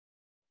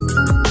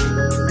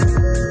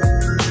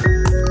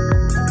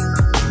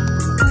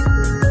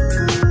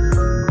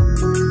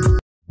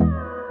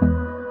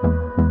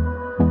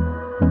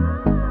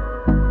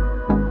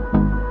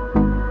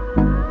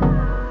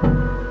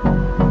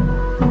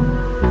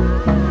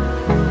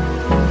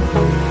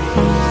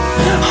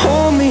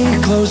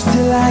close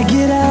till I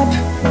get up.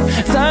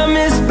 Time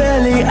is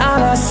barely on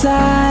our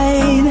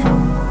side.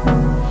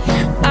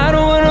 I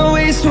don't wanna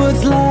waste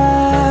what's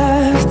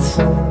left.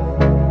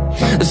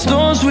 The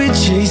storms we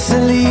chase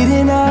are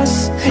leading us,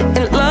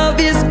 and love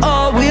is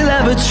all we'll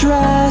ever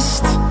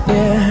trust.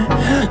 Yeah,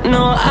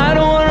 no, I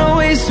don't wanna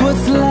waste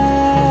what's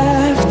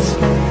left.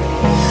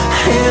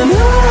 And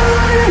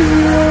on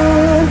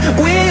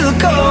we'll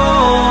go,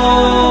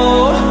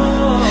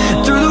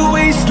 through the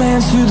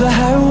wastelands, through the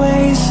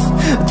highways,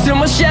 till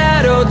my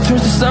shadow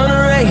turns to sun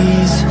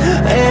rays.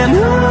 And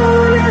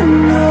on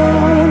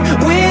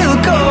we'll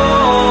go,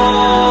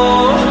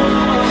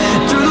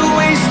 through the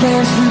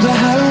wastelands, through the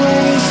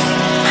highways,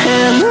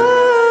 and on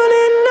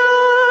we'll go.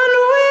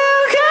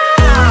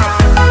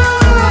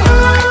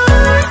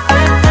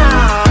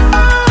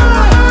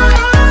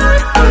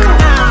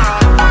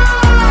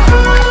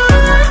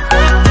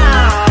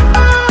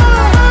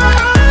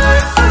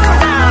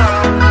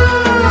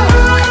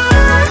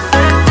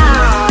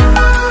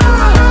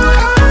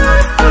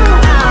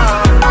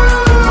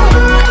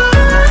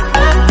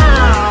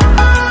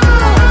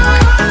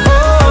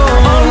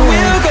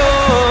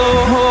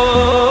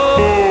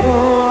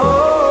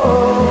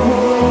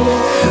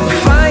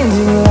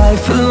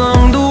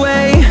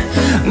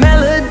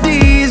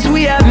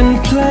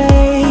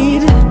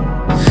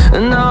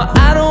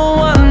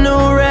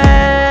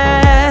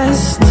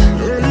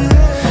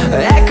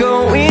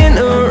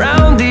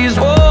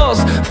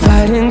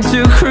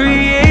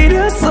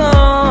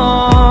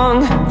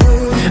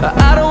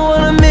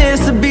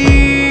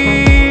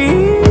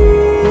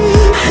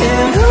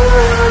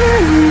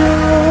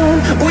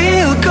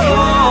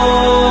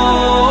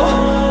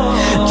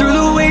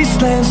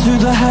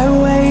 Through the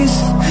highways,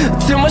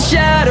 till my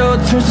shadow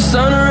turns to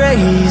sun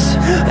rays.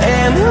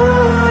 And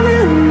on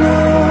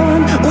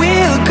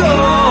we'll go,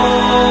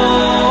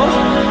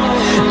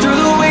 through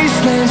the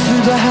wastelands,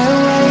 through the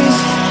highways,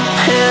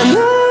 and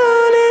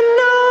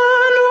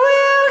on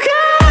we'll go.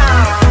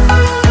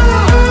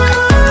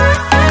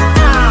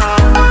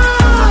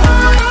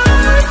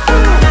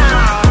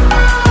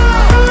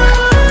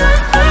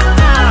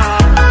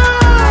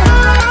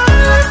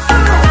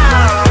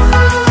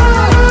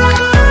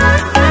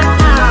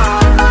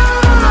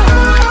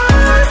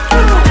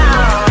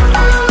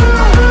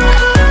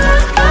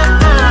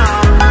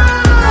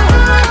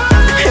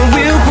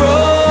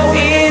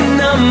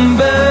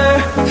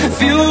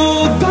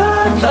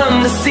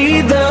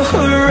 See the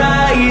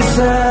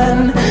horizon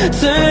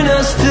turn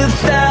us to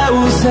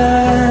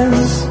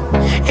thousands,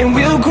 and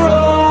we'll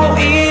grow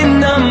in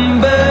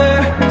number,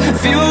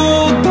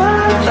 fueled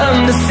by them.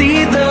 To see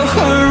the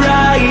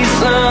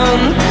horizon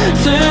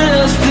turn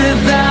us to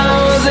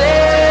thousands,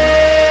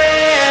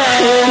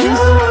 and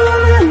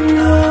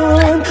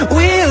on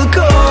we'll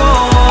go,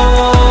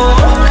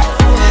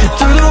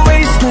 through the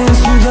wastelands,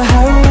 through the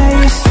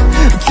highways,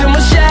 till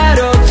my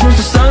shadow turns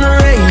to sun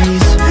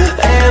rays.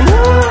 And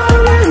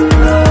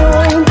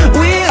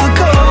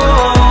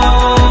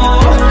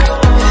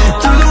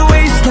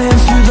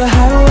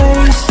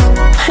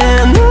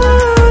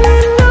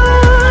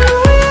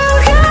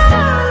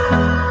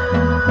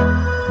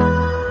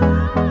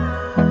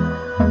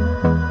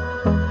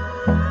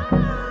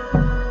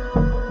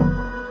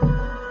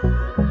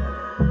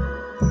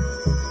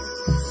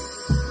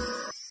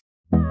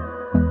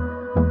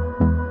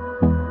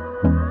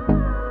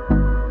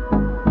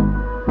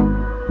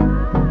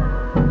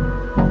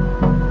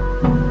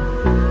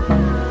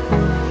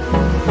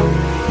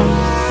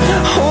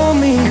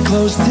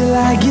close till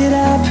I get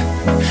up.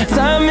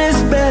 Time is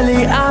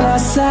barely on our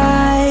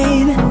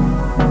side.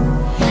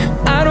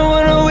 I don't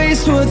wanna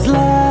waste what's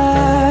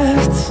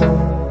left.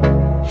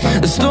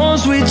 The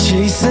storms we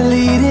chase are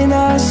leading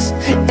us,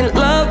 and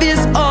love is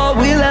all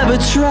we'll ever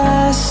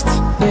trust.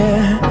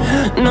 Yeah,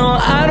 no,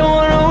 I don't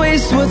wanna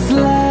waste what's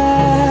left.